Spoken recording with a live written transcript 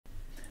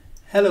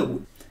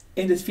Hello!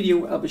 In this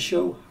video I will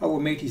show how I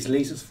made these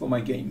lasers for my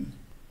game.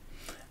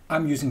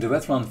 I'm using the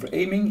red one for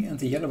aiming and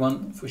the yellow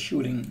one for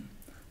shooting.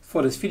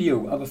 For this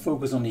video I will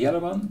focus on the yellow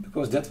one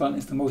because that one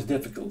is the most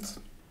difficult.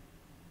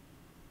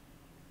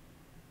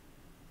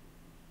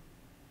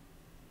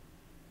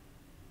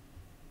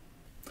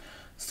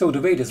 So the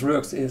way this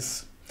works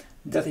is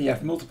that you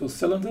have multiple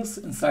cylinders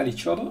inside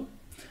each other,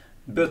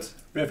 but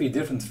very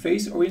different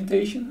face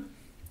orientation.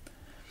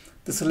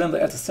 The cylinder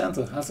at the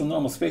center has the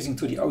normals facing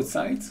to the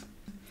outside,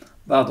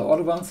 while the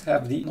other ones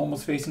have the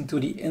normals facing to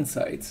the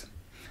inside.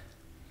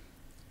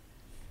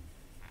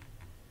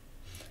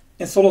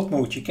 In solid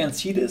mode you can't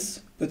see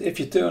this, but if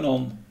you turn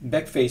on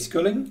back face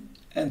culling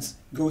and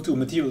go to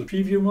material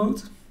preview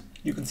mode,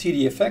 you can see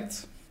the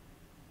effect.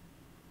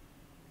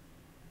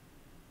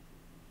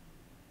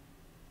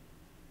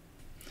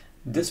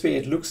 This way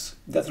it looks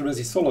that there is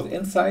a solid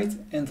inside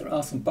and there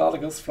are some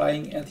particles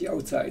flying at the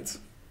outside.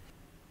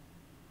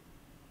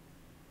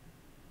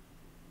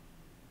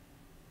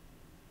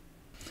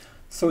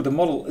 So the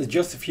model is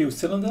just a few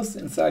cylinders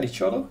inside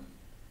each other.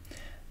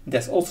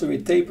 There's also a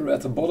taper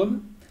at the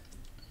bottom.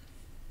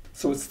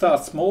 So it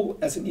starts small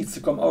as it needs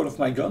to come out of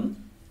my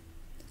gun.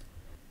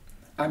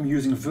 I'm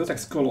using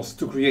Vertex colors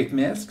to create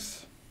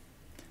masks.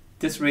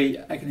 This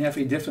way I can have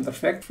a different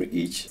effect for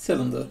each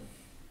cylinder.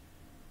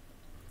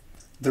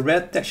 The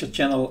red texture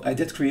channel I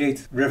did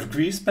create with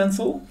grease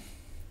pencil.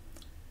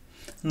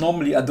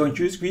 Normally I don't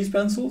use grease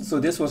pencil, so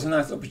this was a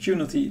nice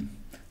opportunity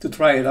to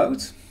try it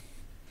out.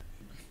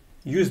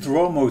 Use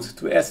draw mode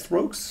to add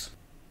strokes.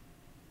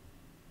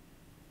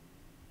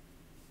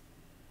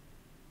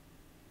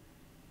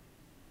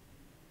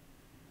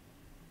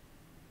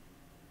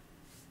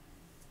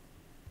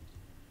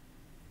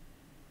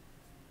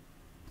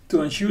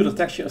 To ensure the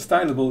texture is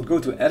stylable, go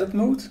to edit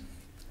mode.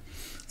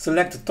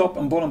 Select the top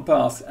and bottom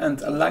parts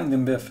and align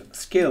them with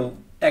scale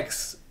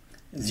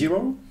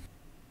X0.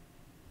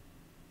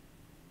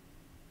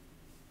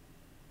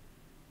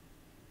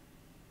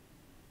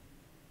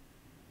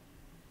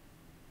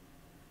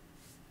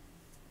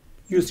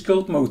 Use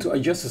sculpt mode to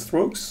adjust the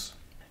strokes.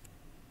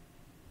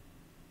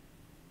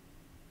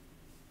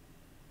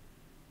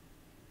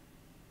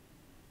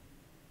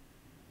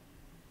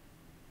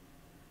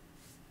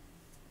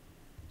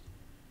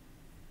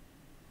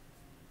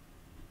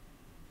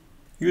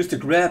 Use the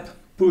grab,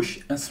 push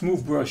and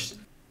smooth brush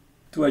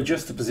to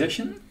adjust the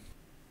position.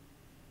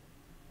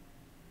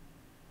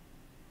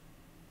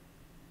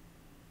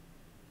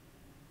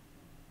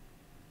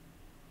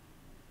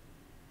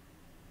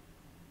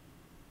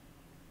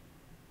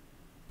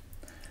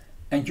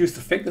 And use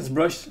the thickness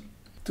brush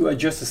to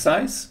adjust the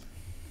size.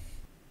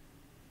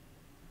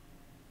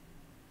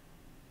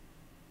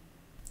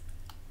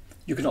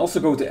 You can also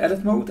go to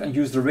edit mode and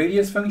use the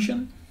radius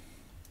function.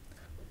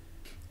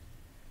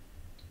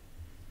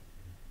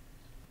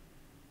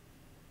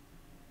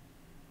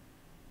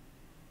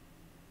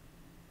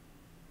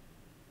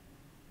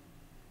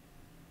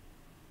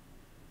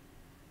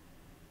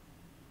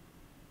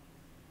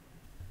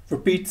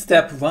 Repeat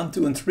step 1,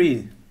 2 and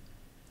 3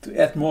 to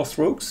add more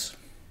strokes.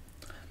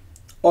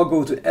 Or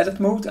go to edit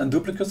mode and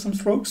duplicate some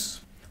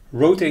strokes.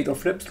 Rotate or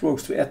flip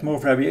strokes to add more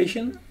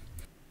variation.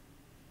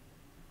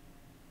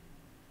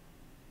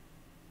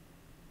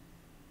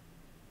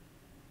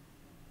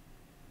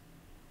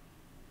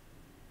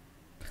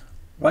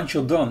 Once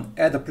you're done,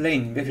 add a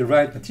plane with the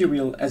right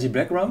material as a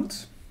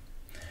background.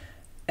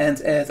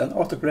 And add an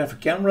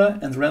orthographic camera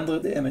and render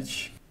the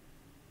image.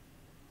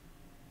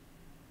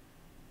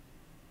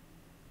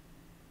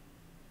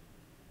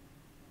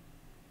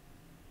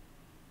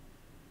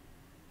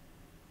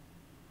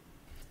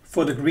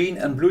 For the green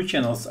and blue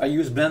channels I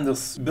use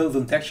Blender's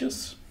built-in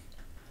textures.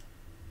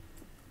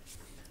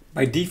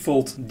 By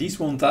default these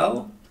won't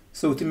tile,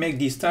 so to make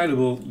these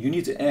tileable you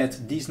need to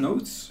add these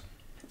nodes.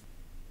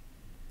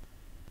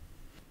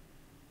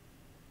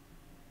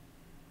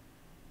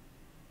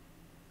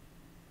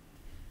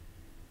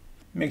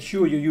 Make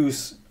sure you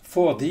use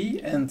 4D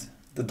and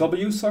the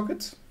W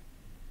socket.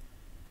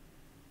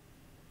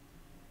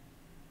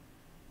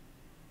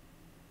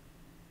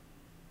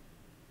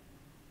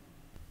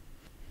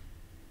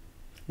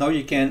 Now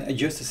you can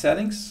adjust the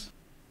settings.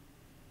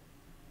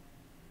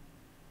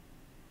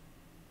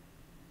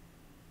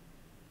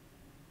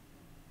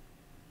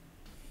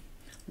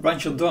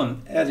 Once you're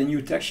done, add a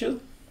new texture.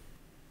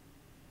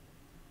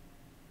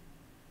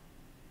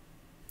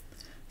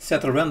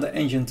 Set the render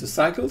engine to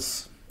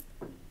cycles.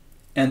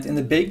 And in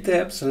the Bake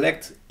tab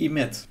select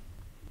Emit.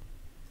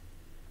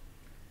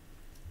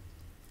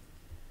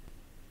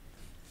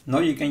 Now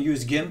you can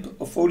use GIMP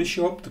or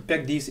Photoshop to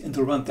pack these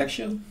into one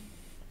texture.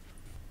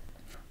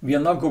 We are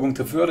now going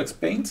to Vertex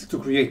Paint to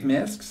create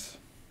masks.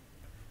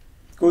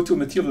 Go to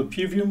Material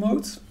Preview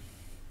mode.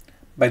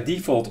 By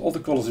default all the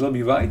colors will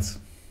be white.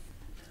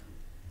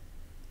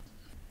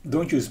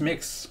 Don't use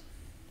Mix.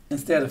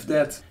 Instead of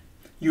that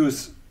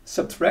use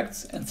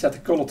Subtract and set the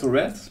color to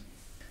red.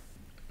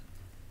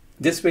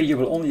 This way you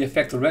will only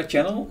affect the red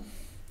channel.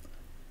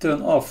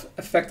 Turn off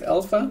Effect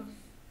Alpha.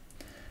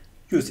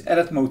 Use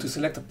Edit mode to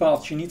select the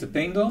parts you need to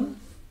paint on.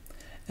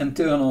 and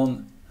turn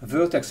on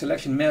Vertex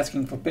selection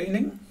masking for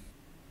painting.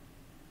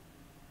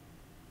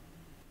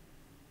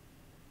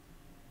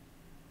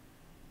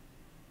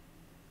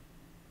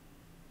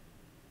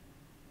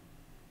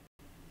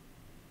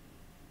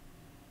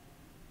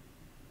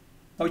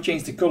 Now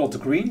change the color to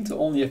green to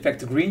only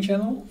affect the green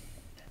channel.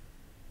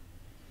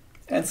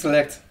 And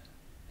select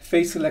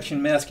Face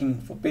Selection Masking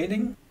for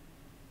painting.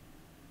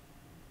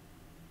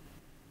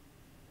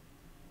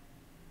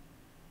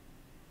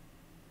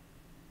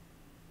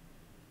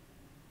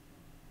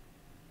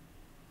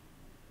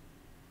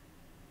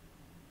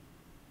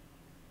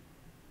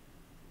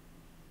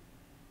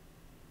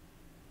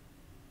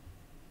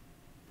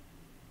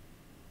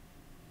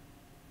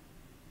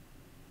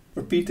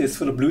 Repeat this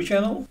for the blue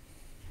channel.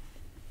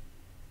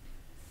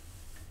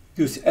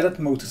 Use Edit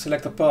mode to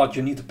select the part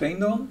you need to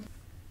paint on.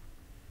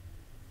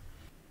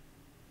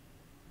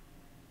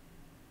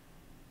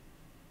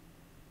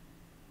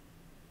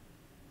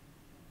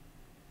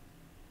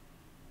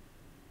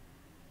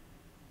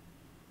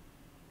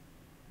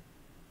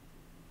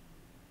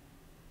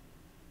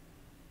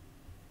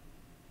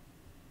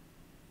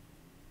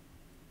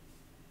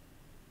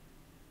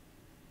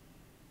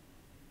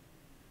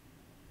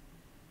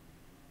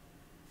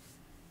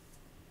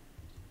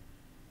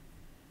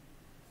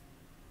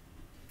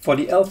 For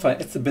the alpha,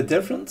 it's a bit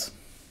different.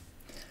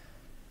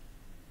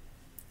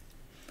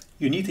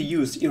 You need to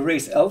use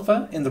Erase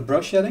Alpha in the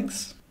brush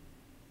settings.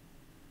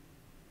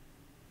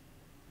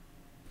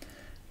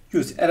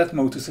 Use Edit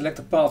mode to select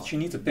the parts you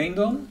need to paint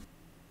on.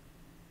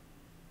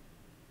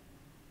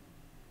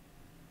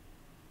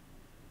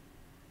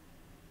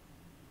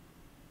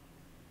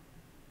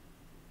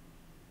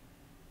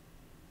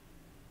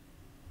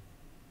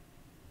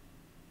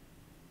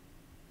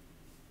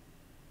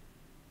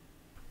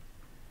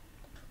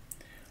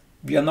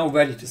 We are now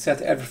ready to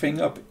set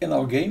everything up in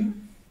our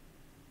game.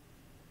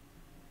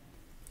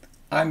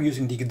 I'm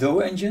using the Godot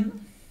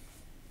engine.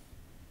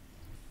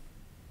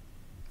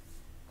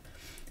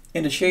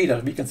 In the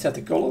shader we can set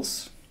the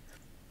colors.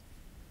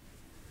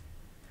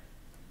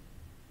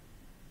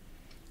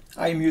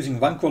 I am using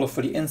one color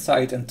for the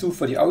inside and two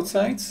for the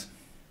outside.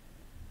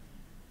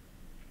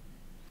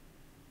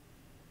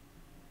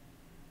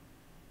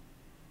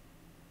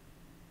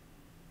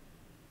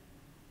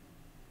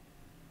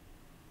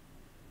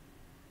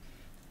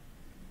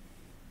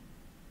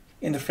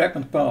 In the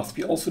fragment path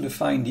we also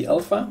define the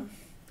alpha.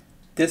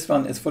 This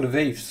one is for the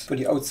waves for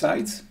the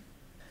outside.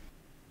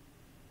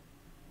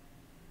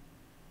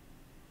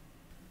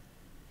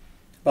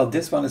 While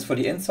this one is for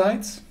the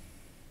inside.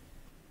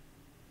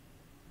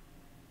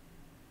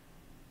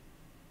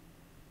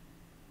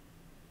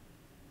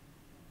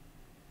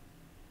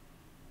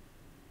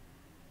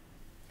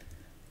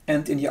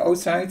 And in the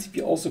outside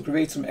we also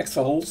create some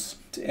extra holes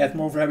to add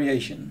more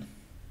variation.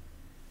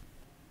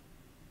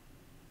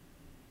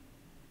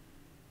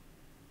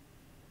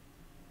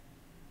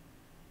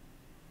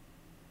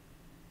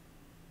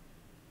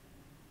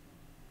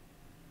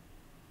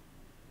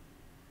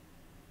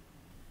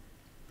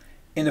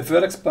 In the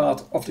vertex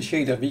part of the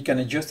shader we can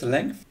adjust the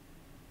length.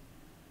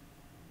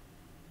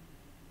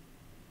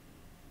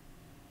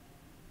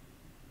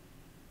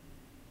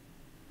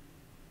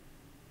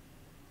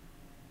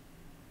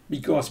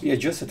 Because we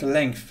adjusted the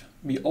length,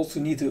 we also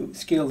need to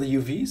scale the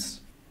UVs.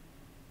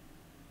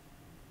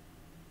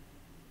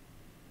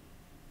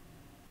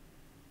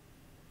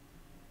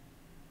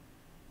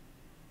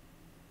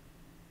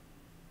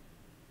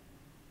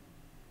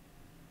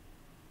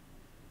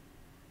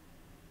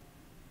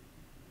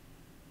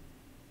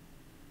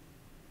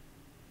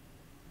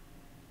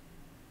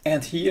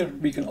 And here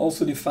we can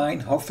also define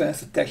how fast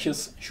the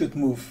textures should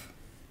move.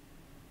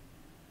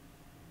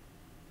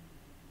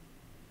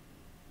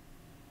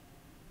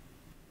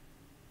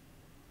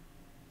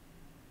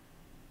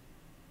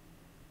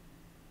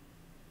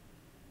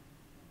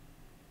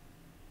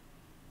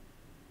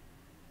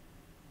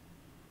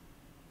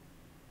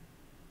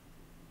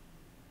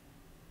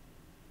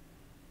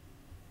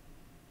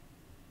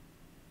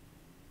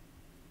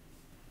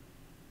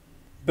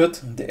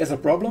 But there is a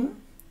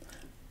problem.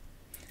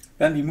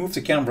 When we move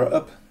the camera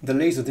up, the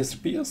laser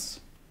disappears.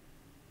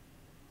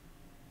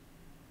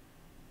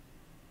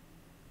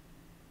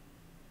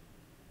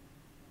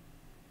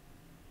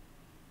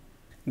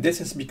 This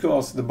is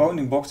because the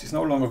bounding box is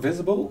no longer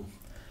visible,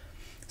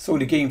 so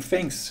the game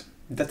thinks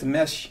that the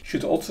mesh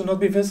should also not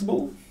be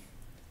visible.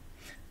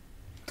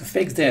 To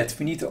fix that,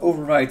 we need to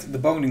override the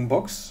bounding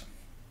box.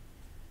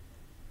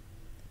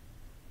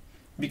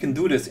 We can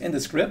do this in the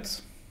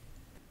script.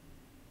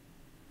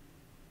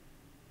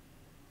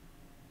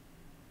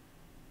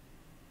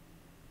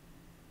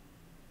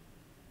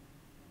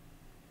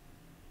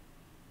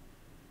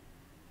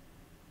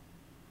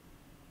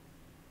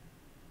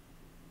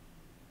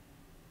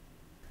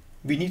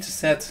 We need to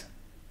set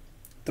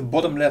the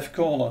bottom left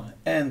corner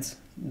and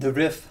the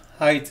width,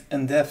 height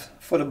and depth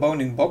for the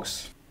bounding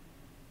box.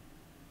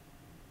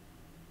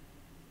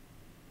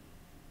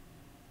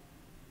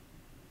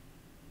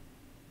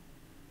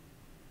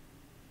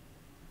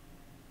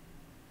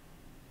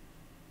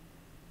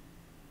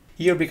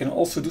 Here we can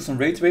also do some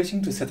ray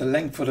tracing to set the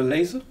length for the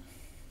laser.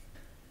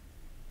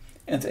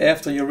 And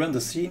after you run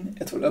the scene,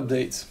 it will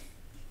update.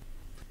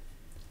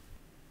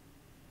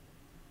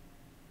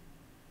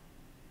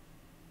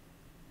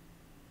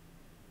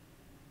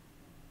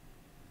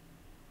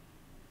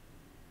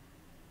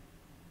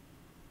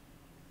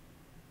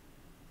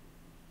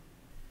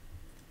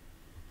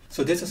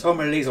 So this is how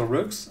my laser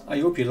works.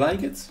 I hope you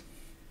like it.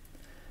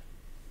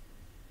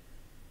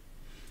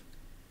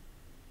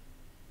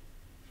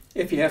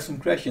 If you have some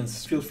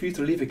questions, feel free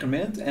to leave a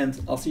comment and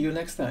I'll see you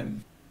next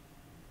time.